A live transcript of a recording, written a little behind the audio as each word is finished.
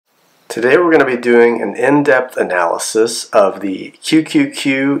Today we're going to be doing an in-depth analysis of the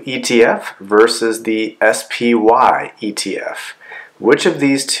QQQ ETF versus the SPY ETF. Which of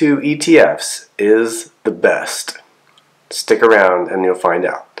these two ETFs is the best? Stick around and you'll find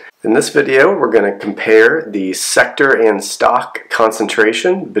out. In this video we're going to compare the sector and stock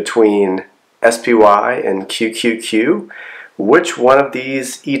concentration between SPY and QQQ. Which one of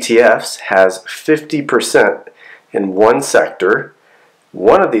these ETFs has 50% in one sector?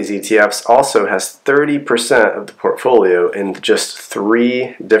 One of these ETFs also has 30% of the portfolio in just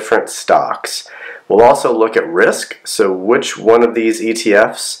 3 different stocks. We'll also look at risk, so which one of these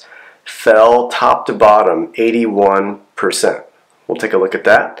ETFs fell top to bottom 81%. We'll take a look at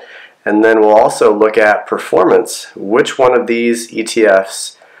that. And then we'll also look at performance. Which one of these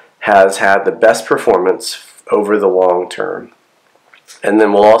ETFs has had the best performance over the long term? And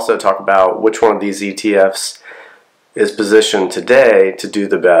then we'll also talk about which one of these ETFs is positioned today to do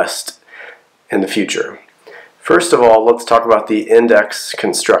the best in the future. First of all, let's talk about the index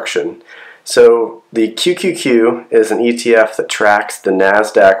construction. So the QQQ is an ETF that tracks the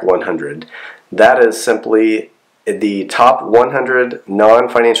NASDAQ 100. That is simply the top 100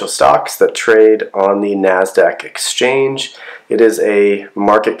 non-financial stocks that trade on the NASDAQ exchange. It is a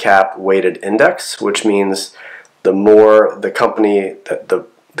market cap weighted index, which means the more the company, the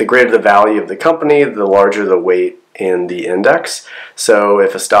greater the value of the company, the larger the weight in the index. So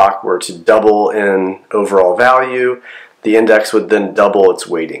if a stock were to double in overall value, the index would then double its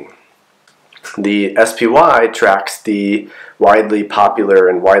weighting. The SPY tracks the widely popular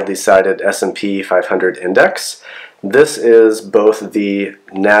and widely cited S&P 500 index. This is both the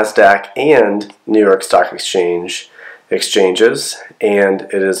NASDAQ and New York Stock Exchange exchanges, and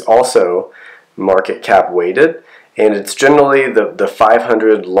it is also market cap weighted, and it's generally the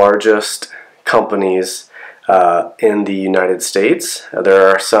 500 largest companies in the United States. There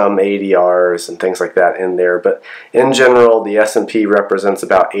are some ADRs and things like that in there, but in general the S&P represents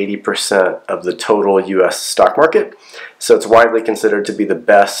about 80% of the total US stock market, so it's widely considered to be the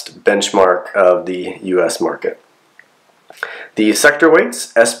best benchmark of the US market. The sector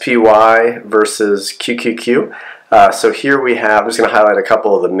weights, SPY versus QQQ. So here we have, I'm just going to highlight a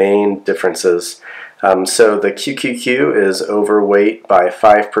couple of the main differences. So the QQQ is overweight by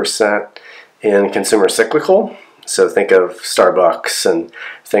 5% in consumer cyclical, so think of Starbucks and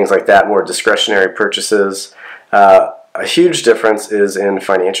things like that, more discretionary purchases. A huge difference is in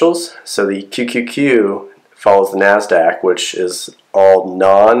financials. So the QQQ follows the NASDAQ, which is all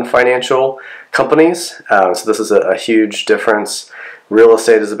non-financial companies. So this is a huge difference. Real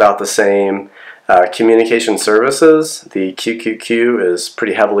estate is about the same. Communication services, the QQQ is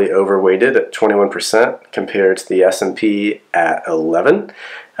pretty heavily overweighted at 21% compared to the S&P at 11%.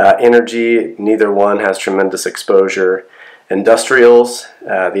 Energy, neither one has tremendous exposure. Industrials,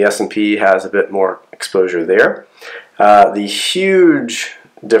 the S&P has a bit more exposure there. The huge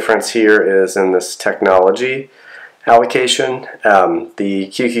difference here is in this technology allocation.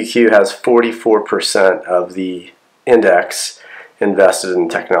 The QQQ has 44% of the index invested in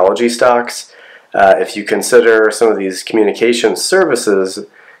technology stocks. If you consider some of these communication services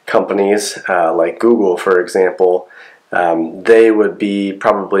companies, like Google, for example, they would be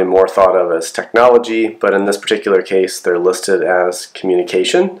probably more thought of as technology, but in this particular case they're listed as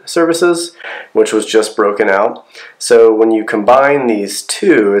communication services, which was just broken out. So when you combine these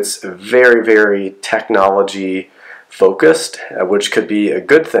two, it's very, very technology focused, which could be a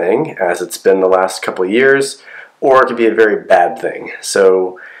good thing, as it's been the last couple of years, or it could be a very bad thing.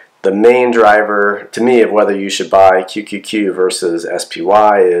 So the main driver to me of whether you should buy QQQ versus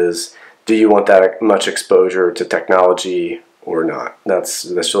SPY is, do you want that much exposure to technology or not? That's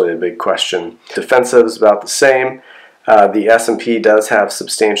really a big question. Defensive is about the same. The S&P does have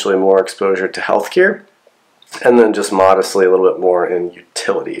substantially more exposure to healthcare, and then just modestly a little bit more in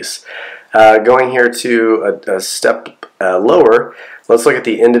utilities. Going here to a step lower, let's look at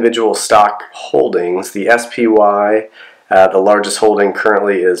the individual stock holdings. The SPY, the largest holding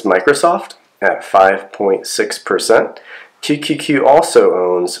currently is Microsoft at 5.6%. QQQ also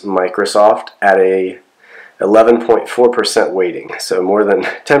owns Microsoft at a 11.4% weighting. So more than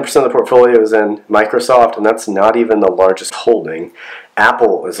 10% of the portfolio is in Microsoft, and that's not even the largest holding.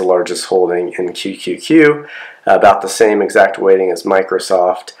 Apple is the largest holding in QQQ, about the same exact weighting as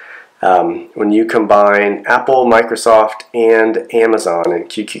Microsoft. When you combine Apple, Microsoft, and Amazon in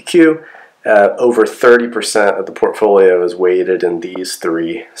QQQ, over 30% of the portfolio is weighted in these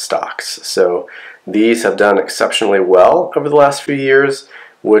 3 stocks. So these have done exceptionally well over the last few years,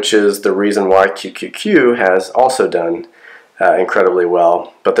 which is the reason why QQQ has also done incredibly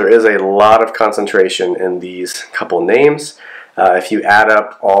well. But there is a lot of concentration in these couple names. If you add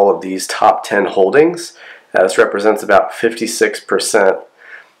up all of these top 10 holdings, this represents about 56%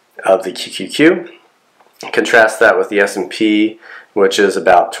 of the QQQ. Contrast that with the S&P, which is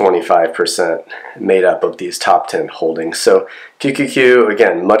about 25% made up of these top 10 holdings. So QQQ,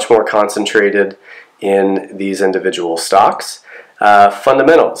 again, much more concentrated in these individual stocks.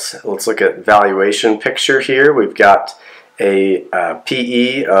 Fundamentals. Let's look at valuation picture here. We've got a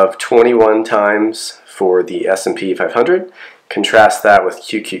PE of 21 times for the S&P 500. Contrast that with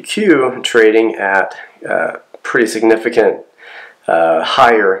QQQ trading at pretty significant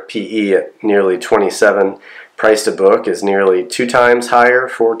higher PE at nearly 27. Price to book is nearly 2 times higher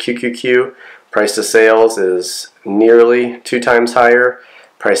for QQQ. Price to sales is nearly 2 times higher.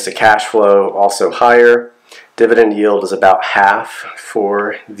 Price to cash flow also higher. Dividend yield is about half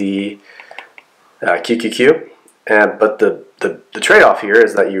for the QQQ. But the trade-off here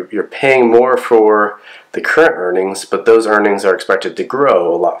is that you're paying more for the current earnings, but those earnings are expected to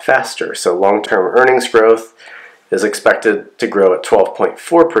grow a lot faster. So long-term earnings growth is expected to grow at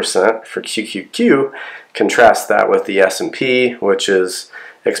 12.4% for QQQ. Contrast that with the S&P, which is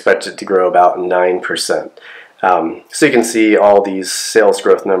expected to grow about 9%. So you can see all these sales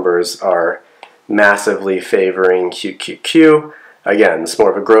growth numbers are massively favoring QQQ. Again, it's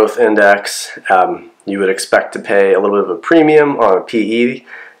more of a growth index. You would expect to pay a little bit of a premium on a PE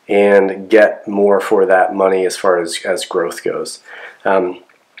and get more for that money as far as growth goes.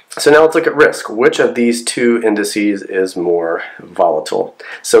 So now let's look at risk. Which of these two indices is more volatile?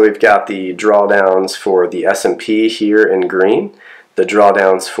 So we've got the drawdowns for the S&P here in green, the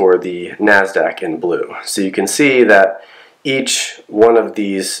drawdowns for the NASDAQ in blue. So you can see that each one of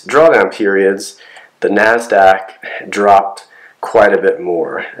these drawdown periods, the NASDAQ dropped quite a bit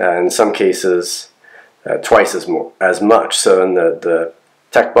more. In some cases, twice as much. So in the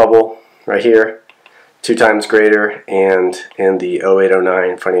tech bubble right here, 2 times greater, and in the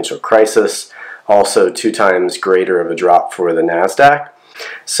 08-09 financial crisis, also 2 times greater of a drop for the NASDAQ.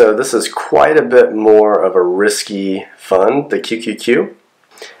 So this is quite a bit more of a risky fund, the QQQ.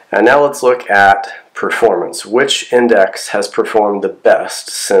 And now let's look at performance. Which index has performed the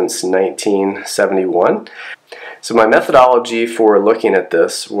best since 1971? So my methodology for looking at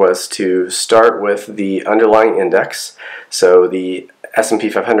this was to start with the underlying index. So the S&P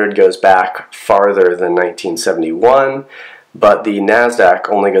 500 goes back farther than 1971, but the NASDAQ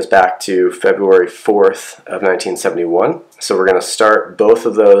only goes back to February 4th of 1971. So we're going to start both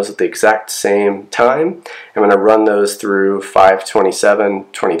of those at the exact same time. I'm going to run those through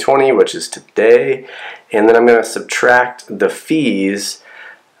 5/27/2020, which is today, and then I'm going to subtract the fees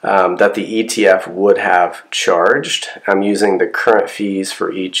that the ETF would have charged. I'm using the current fees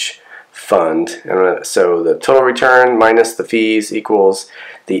for each fund. So the total return minus the fees equals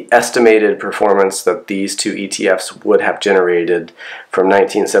the estimated performance that these two ETFs would have generated from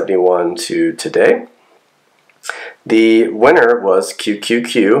 1971 to today. The winner was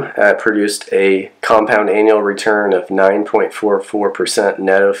QQQ. It produced a compound annual return of 9.44%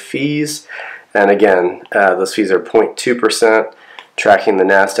 net of fees. And again, those fees are 0.2%, tracking the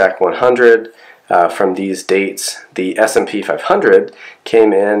NASDAQ 100. From these dates, the S&P 500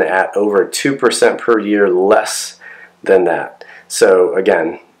 came in at over 2% per year less than that. So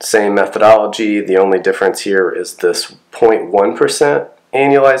again, same methodology. The only difference here is this 0.1%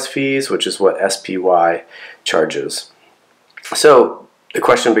 annualized fees, which is what SPY charges. So the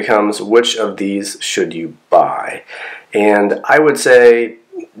question becomes, which of these should you buy? And I would say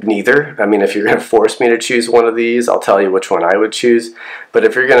neither. I mean, if you're going to force me to choose one of these, I'll tell you which one I would choose. But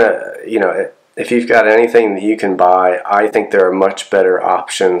if you're going to, if you've got anything that you can buy, I think there are much better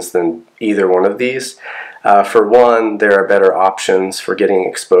options than either one of these. For one, there are better options for getting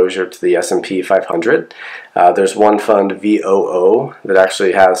exposure to the S&P 500. There's one fund, VOO, that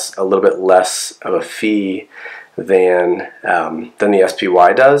actually has a little bit less of a fee than the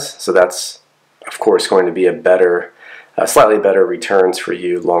SPY does. So that's, of course, going to be a better, slightly better returns for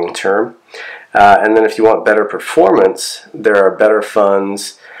you long term. And then if you want better performance, there are better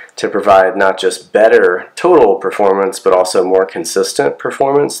funds to provide not just better total performance, but also more consistent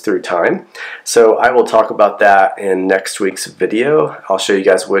performance through time. So I will talk about that in next week's video. I'll show you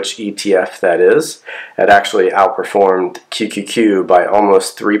guys which ETF that is. It actually outperformed QQQ by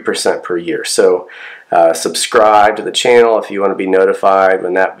almost 3% per year. So subscribe to the channel if you want to be notified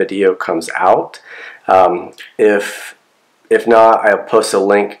when that video comes out. If not, I'll post a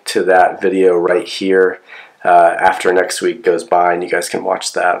link to that video right here after next week goes by, and you guys can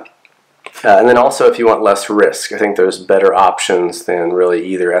watch that. And then also, if you want less risk, I think there's better options than really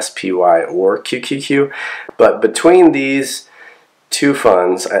either SPY or QQQ. But between these two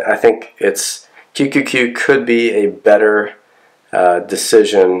funds, I think QQQ could be a better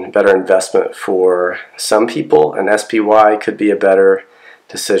decision, better investment for some people, and SPY could be a better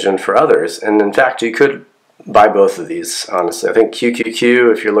decision for others. And in fact, you could buy both of these, honestly. I think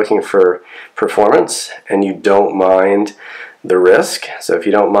QQQ, if you're looking for performance and you don't mind the risk, so if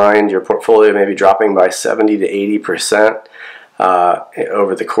you don't mind your portfolio maybe dropping by 70 to 80%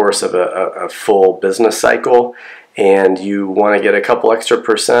 over the course of a full business cycle, and you want to get a couple extra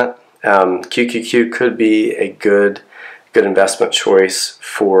percent, QQQ could be a good investment choice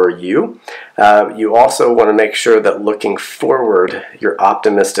for you. You also want to make sure that looking forward, you're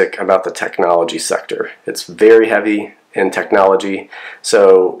optimistic about the technology sector. It's very heavy in technology,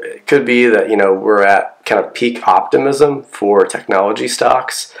 so it could be that we're at kind of peak optimism for technology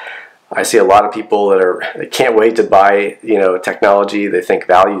stocks. I see a lot of people that can't wait to buy technology. They think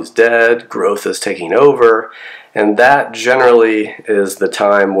value's dead, growth is taking over, and that generally is the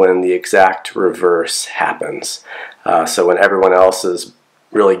time when the exact reverse happens. So when everyone else is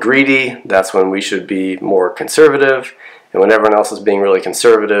really greedy, that's when we should be more conservative. And when everyone else is being really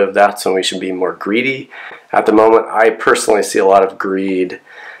conservative, that's when we should be more greedy. At the moment, I personally see a lot of greed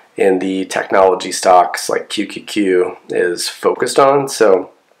in the technology stocks like QQQ is focused on.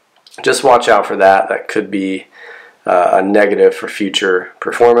 So just watch out for that. That could be a negative for future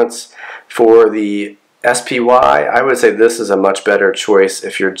performance. For the SPY, I would say this is a much better choice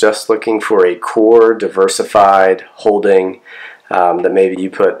if you're just looking for a core diversified holding that maybe you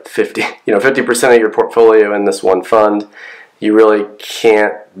put 50% of your portfolio in this one fund. You really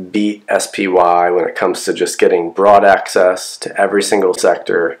can't beat SPY when it comes to just getting broad access to every single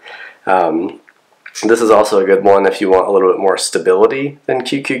sector. This is also a good one if you want a little bit more stability than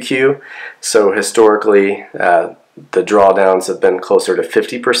QQQ. So historically, the drawdowns have been closer to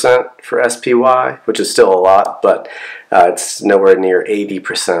 50% for SPY, which is still a lot, but it's nowhere near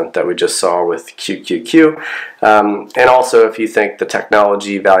 80% that we just saw with QQQ. And also, if you think the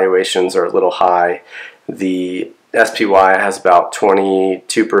technology valuations are a little high, the SPY has about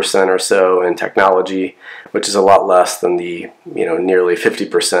 22% or so in technology, which is a lot less than the nearly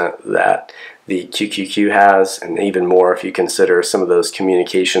 50% that the QQQ has, and even more if you consider some of those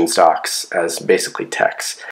communication stocks as basically techs.